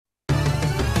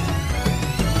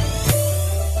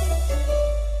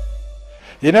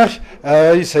eny ary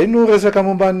izay no resaka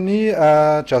momba ny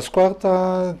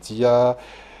jasquarta dia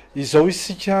izao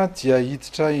isika dia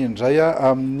hiditra indray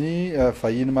amin'ny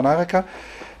vahiny manaraka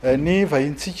ny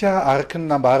vahintsika araky ny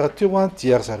nambara teo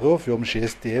dia ry zareo avy eo amin'ny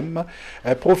Gsdm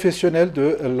professionnel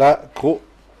de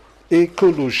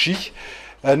l'agroécologie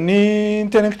ny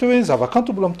tenako teo hoe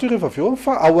zavakanto mbola mitoy rehefa avy eo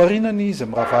fa aorinany izy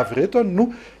miravavy reto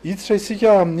no hiditra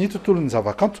isika amin'ny tontolon'ny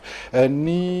zavakanto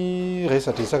ny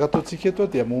resadresaka ataontsika eto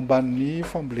dia momba ny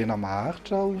fambolena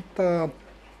maharitra ho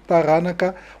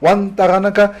taranaka ho an'ny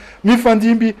taranaka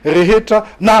mifandimby rehetra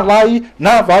na lahy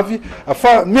na vavy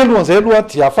fa mialohan'izay aloha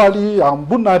dia afaly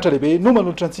amboninaharitra lehibe no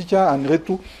manolotra antsika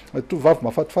anyreto tovavy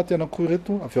mafatifaty anankiroa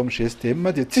reto avy eo amin'ny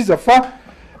Gsdm dia tsy iza fa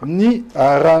ny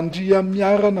randria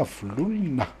miarana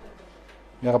vololona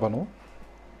miarabanao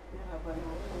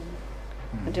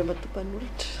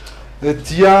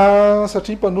dia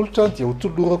satria mpanolotra dia ho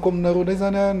tolorako aminareo ndray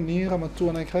zany ny ramatoa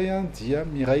anankiray dia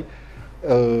miray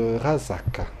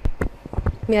razaka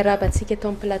miarabantsika eto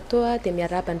amin'ny plateau dia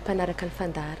miaraba ny mpanaraka ny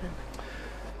fandaharana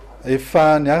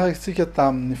efa niaraka tsika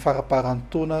tamin'ny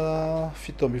faraparan-taona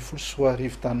 17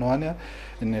 tany hoany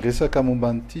ny resaka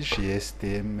momba n'ity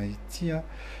Gsdm ity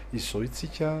izao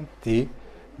itsika dia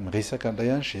miresaka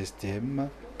indray Gsdm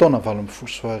taona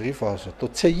 17 azo atao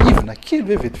tsy aivina kely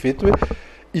hoe vetivety hoe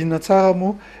inona tsara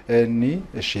moa ny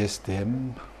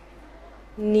Gsdm.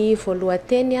 Ny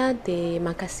voalohanteny dia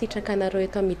mankasitraka anareo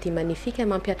eto Midi Manifik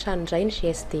mampiatrano indray ny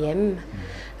Gsdm.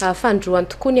 Fandroany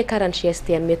tokoa ny akaran'ny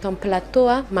Gsdm eto amin'ny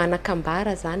plateau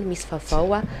manakambara zany misy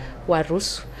vavao ho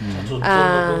aroso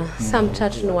samy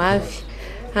tratrony ho avy.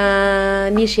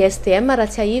 Ny Gsdm raha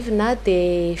tsy aivina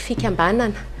dia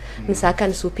fikambanana mizaka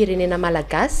ny zoam-pirenena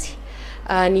malagasy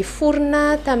ny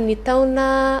forona tamin'ny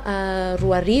taona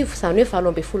 2000 zany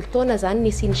hoe 12 taona zany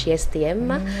nisy ny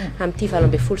Gsdm amin'ity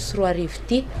 12 sy 2000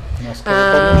 ity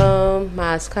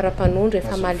mahazo karapanondro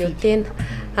efa maleo tena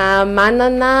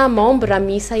manana membre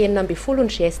miisa 90 ny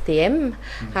Gsdm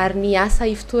ary ny asa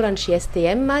ifotoran'ny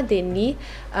Gsdm dia ny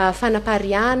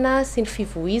fanapariahana sy ny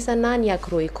fivoizana ny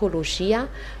agroécologie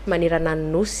manerana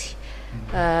ny nosy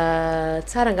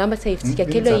tsara angamba tsy ahivintsika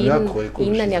kely hoe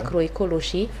inona ny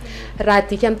agroécologie raha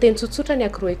dika amin'ny teny tsotsotra ny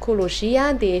agroécologie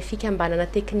dia fikambanana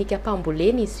teknika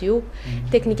mpambolena izy io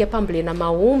teknika mpambolena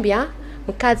mahomby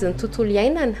mikajy ny tontolo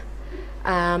iainana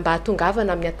mba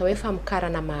hatongavana amin'ny atao hoe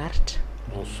famokarana maharitra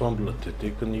ensemble de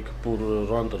techniques pour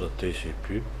rendre des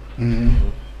ébus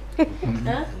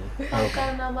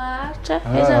famokarana maharitra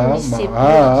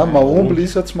mahomby le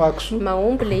izy fa tsy mahakisoa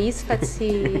mahomby le izy fa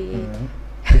tsy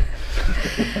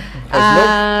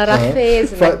raha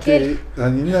fehezina kely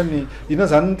inona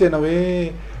zany ny tena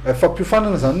hoe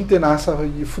fampiofanana zany ny tena asa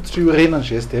fototra iorenany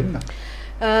Gsdm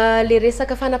le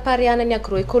resaka fanapariahana ny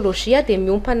agroécologie dia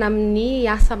miompana amin'ny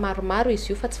asa maromaro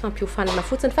izy io fa tsy fampiofanana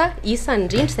fotsiny fa isany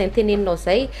indrindra izay nyteneninao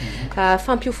zay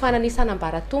fampiofanana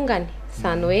isan'ambaratongany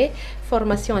zany hoe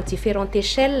formation à différentes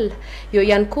échelles eo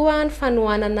ihany koa ny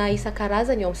fanohanana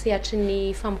isan-karazany eo amin'ny sehatry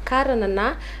ny famokarana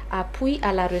na appui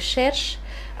à la recherche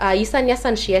isan'ny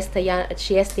asan'ny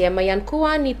Gsdm ihany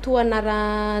koa ny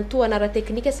toanara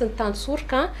teknika sy ny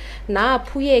tantsoroka na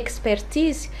appui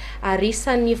expertise ary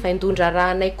isan'ny vaindondra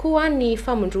rahanay koa ny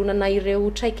famondronana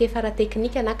ireo traikefa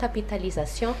ara-teknika na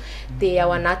capitalisation dia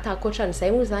ao anaty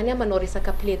ankoatran'izay moa zany manao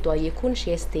resaka plaidoyer koa ny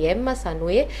Gsdm zany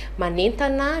hoe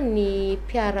manentana ny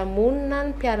mpiaramonina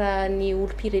ny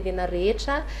olo-pirenena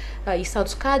rehetra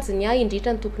isantsokajiny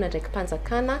indrindra ny tompona ndraiky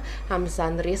mpanjakana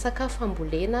amin'izany resaka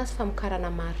fambolena sy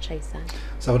famokarana maharitra izany.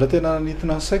 Zavatra tena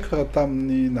nitona saiko raha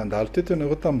tamin'ny nandalo teto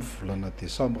ianareo tamin'ny volana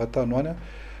Desambra tany hoany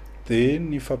dia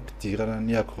ny fampidirana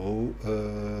ny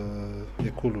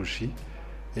agroécologie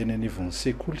eny anivon'ny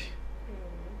sekoly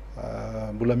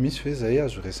mbola misy hoe zay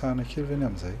azo resahana kely ve ny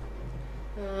amin'izay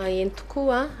eny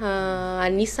tokoa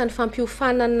anisan'ny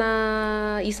fampiofanana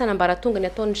isan'ambaratonga ny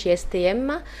ataon'ny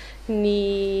Gsdm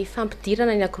ny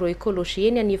fampidirana ny agroécologie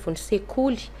eny anivon'ny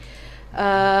sekoly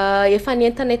efa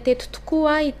nientanay teto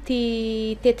tokoa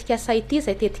ity tetikasa ity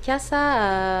zay tetikasa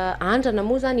andrana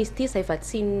moa zany izy ity zay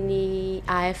vatsian'ny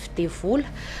AFD vola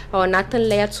ao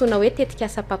anatin'ilay antsoina hoe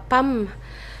tetikasa papam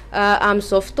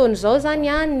amin'izao fotoana izao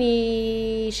zany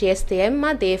ny Gsdm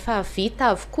dia efa vita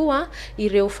avokoa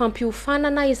ireo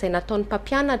fampiofanana izay nataon'ny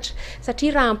mpampianatra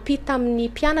satria raha ampita amin'ny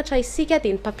mpianatra isika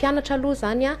dia ny mpampianatra aloha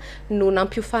zany no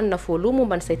nampiofanana voaloha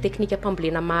momba n'izay teknika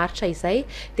mpambolena maharitra izay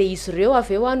dia izy ireo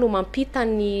avy eo no mampita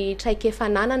ny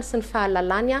traikefananany sy ny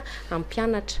fahalalany amin'ny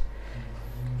mpianatra.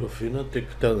 Vina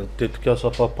tetikasa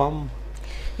papam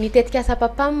ny tetikasa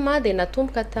papam dia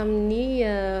natomboka tamin'ny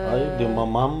de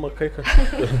mamam kaika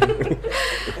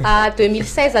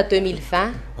 2016 à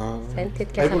 2020 zay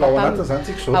nitetika ao anatin' zany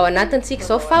tsika zao ao anatintsika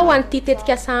zao fa ho an'ity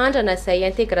tetika asa andrana zay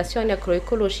intégration ny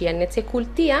agroécologie any an-tsekoly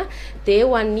ity a de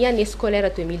ho an'ny année scolaire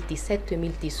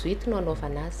 2017-2018 no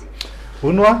anaovana azy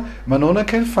ono a manao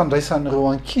ke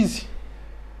fandraisan'ireo ankizy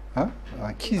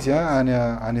ankizy any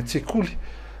an-tsekoly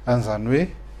an'izany hoe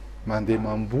mandeha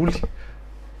mamboly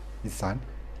izy zany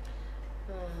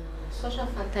sotra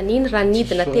fantaniny raha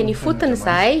nidina teny fotony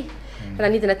zay raha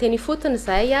nidina teny fotony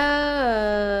zay a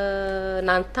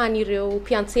nanontany ireo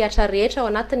mpiantsehatra rehetra ao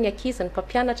anatin'ny ankizy ny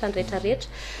mpampianatra ny rehetrarehetra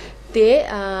de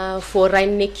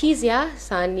voarain'ny ankizy a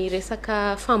zany resaka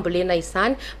fambolena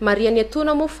izany mariany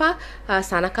atona moa fa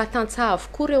zanaka tantsaha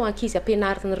avokoa reo ankizy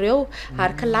ampianarin'ireo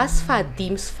ary kilasy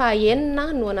fahadimy sy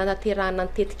fahaenina no anatanterahana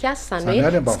nytetika azy zany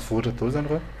hoe ambanivohitra daholo zany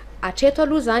reo atreto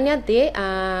aloha zany a de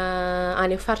any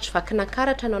amin'ny faritry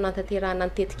vakinankaratra no anatanterahana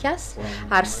nytetika azy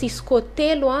ary sisiko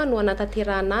telo a no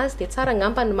anatanterahana azy de tsara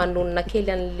ngamba ny manonona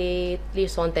kely an'le les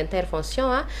zones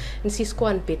d'intervention a ny sisiko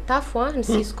an'ny betafo a ny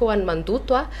sisiko an'ny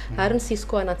mandoto a ary ny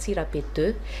sisiko an'ny Antsirabe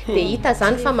 2 de hita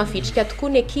zany fa mavitrika tokoa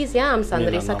ny ankizy a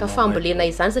amin'izany resaka fambolena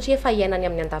izany satria efa iainany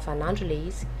amin'ny andavanandro le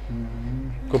izy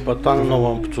ko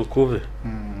patananao ampitsokovy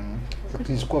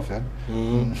izy koa avy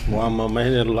any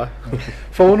moamamainy aloha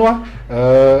fa ono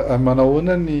a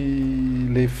manahoana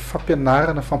ny le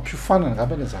fampianarana fampiofanana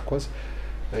ngambany zako azy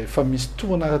efa misy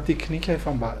tohana ara-teknika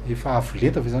efa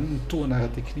avoleta fa zany ny tohana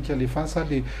ara-teknika alefa sa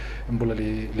le mbola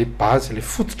le base le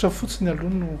fototra fotsiny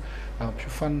aloha no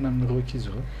ampiofanana amin'ireo ankizy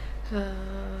reo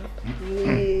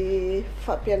ny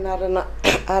fampianarana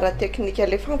ara-teknika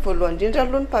alefa voalohany indrindra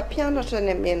aloha ny mpampianatra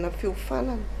ny amena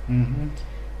fiofanana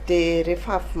de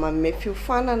rehefa avy manome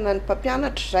fiofanana ny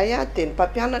mpampianatra zay a de ny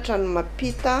mpampianatra no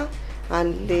mampita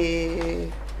an'le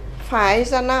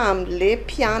fahaizana amin'le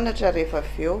mpianatra rehefa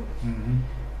avy eo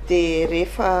de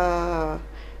rehefa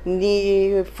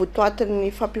ny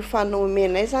votoatin'ny fampiofanana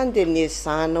omenay zany de ny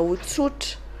ezahana ho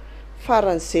tsotra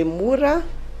faran'izay mora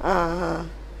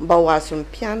mba ho azon'ny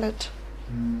mpianatra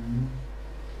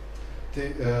de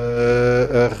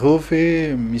reo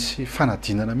ve misy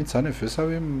fanadinana mihitsy zany aveo sa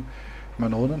hoe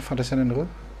manahoana ny fandraisana an'ireo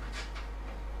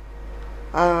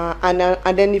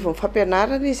any anivon'ny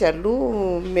fampianarana izy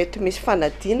aloha mety misy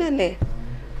fanadinana e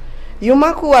io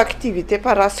manko activité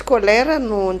parascolaire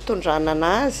no nitondrana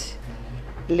anazy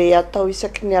le atao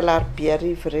isaky ny alarobia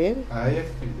arivo reny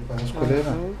activité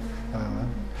parascolaire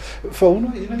fa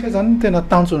ono inaka zany ny tena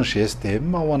tanjon'ny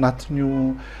Gsdm ao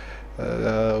anatin'io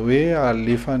hoe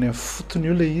alefa any amin'ny fotony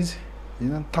io le izy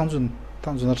ina ny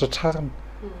tanjona tratrariny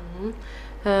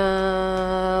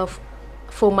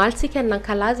fomalitsika ny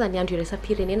nankalaza ny andro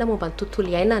iresa-pirenena momba ny tontolo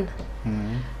iainana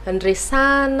ny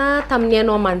resahana tamin'ny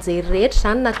hainao amanjery rehetra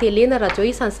zany na tele na radio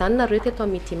isan'izany nareo teto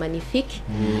amin'ny Midi Manifik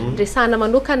ny resahana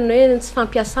manokana hoe tsy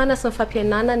fampiasana sy ny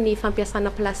fampianana ny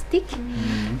fampiasana plastika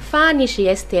fa ny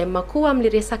Gsdm koa amin'le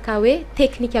resaka hoe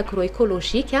teknika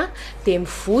agroécologique de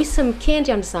mivoy sy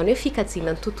mikendry amin'izany hoe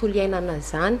fikajiana ny tontolo iainana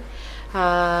zany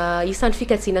isan'ny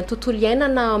fikajiana ny tontolo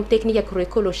iainana amin'ny teknika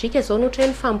agroécologique zao no ohatra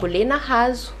hoe ny fambolena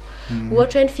hazo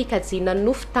ohatra hoe ny fikajiana ny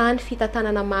nofotany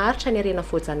fitantanana maharitra ny arena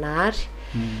voajanahary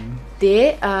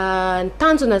de ny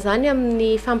tanjona zany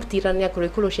amin'ny fampidirana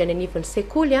agroécologie any anivon'ny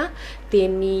sekoly de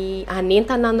ny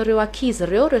anentana an'ireo ankizy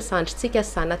reo zandritsika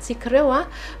sy zanatsika reo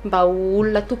mba ho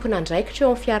olona tompona andraikitra eo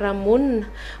amin'ny fiarahamonina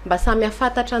mba samy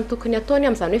hafantatra ny tokony ataony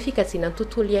amin'izany hoe fikajiana ny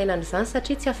tontolo iainana zany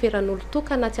satria tsy aferan'olo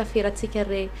tokana tsy aferatsika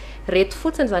reto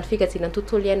fotsiny zany fikajiana ny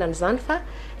tontolo iainana zany fa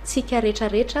tsika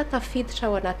rehetrarehetra tafiditra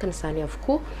ao anatin'izany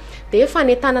avokoa de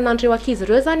fanentanana an'ireo ankizy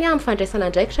ireo zany amin'ny fandraisana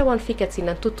andraikitra ho an'ny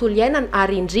fikajiana ny tontolo iainana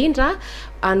ary indrindra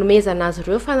anomezana azy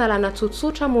ireo fanalana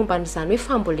tsotsotra momba n'izany hoe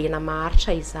fambolena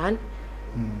maharitra izany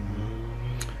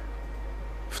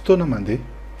fotoana mandeha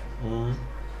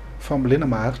fambolena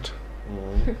maharitra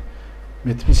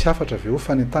mety misy hafatra aveo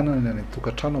fanentanana ny any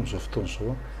tokantrano amin'izao fotoana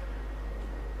zao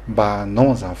mba hanao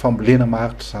an'izany fambolena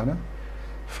maharitra zany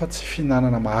fa tsy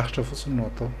fihinanana maharitra fotsiny no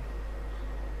atao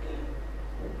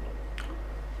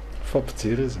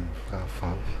fampijery izy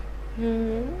rahavavy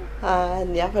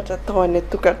ny afatra atao any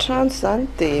tokantrano zany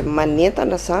de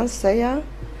manentana zany zay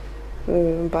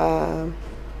mba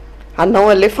hanao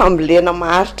an'le fambolena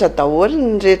maharitra daholo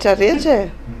ny rehetrarehetra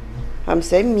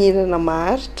amin'izay mihinana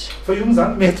maharitra fa io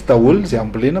zany mety daholo zay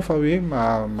ambolena fa hoe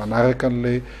manaraka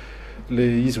an'le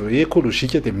izy hoe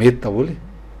écologique de mety daholo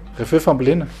rehefa hoe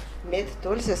fambolena mety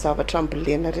daholo zay zavatra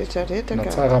ambolena rehetrarehetra na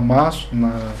tsaramaso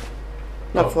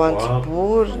na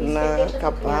voanjobory na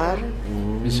kabaro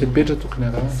misy epetra tokony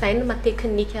araha zay no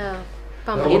mateknika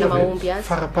fambolena mahomby azy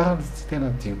faraparana tsy tena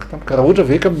diniko tamika raha ohatra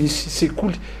ve ka misy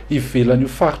sekoly ivelan'io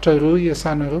faritra ireo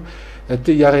iasana ireo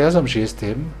te hiara azy amin'ny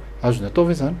Gsdm azony atao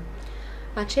ve zany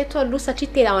Hatreto aloha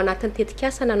satria ao anatin'ny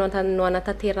tetikasana no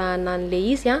anatanterahana an'le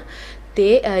izy a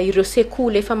dia ireo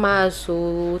sekoly efa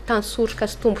mahazo tansoroka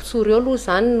sy tombontsoa ireo aloha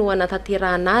zany no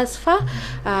anatanterahana azy fa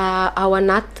ao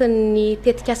anatin'ny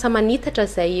tetikasa manitatra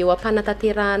izay eo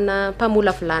am-panatanterahana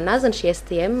mpamolavolana azy ny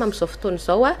Gsdm amin'izao fotoana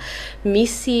izao a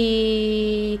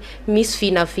misy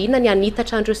vinavina ny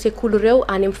anitatra an'ireo sekoly ireo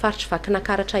any amin'ny faritry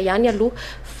Vakinakaratra ihany aloha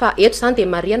fa eto zany dia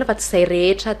marihana fa tsy izay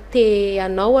rehetra te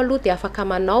anao aloha dia afaka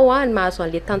manao a mahazo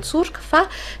an'le tantsoroka fa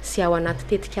sy ao anaty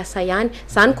tetikasa ihany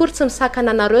zany kory tsy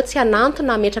misakana anareo tsy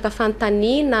na metraka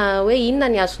fanontaniana hoe inona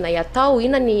ny azonay atao,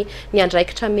 inona ny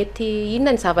andraikitra mety,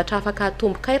 inona ny zavatra afaka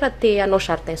atomboka raha te hanao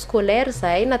jardin scolaire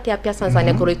zahay na te hampiasa an'izany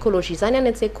agroécologie zany any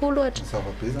an-tsekoly ohatra.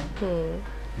 Zavabe zany.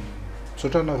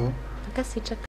 Misaotra anareo. Mankasitraka.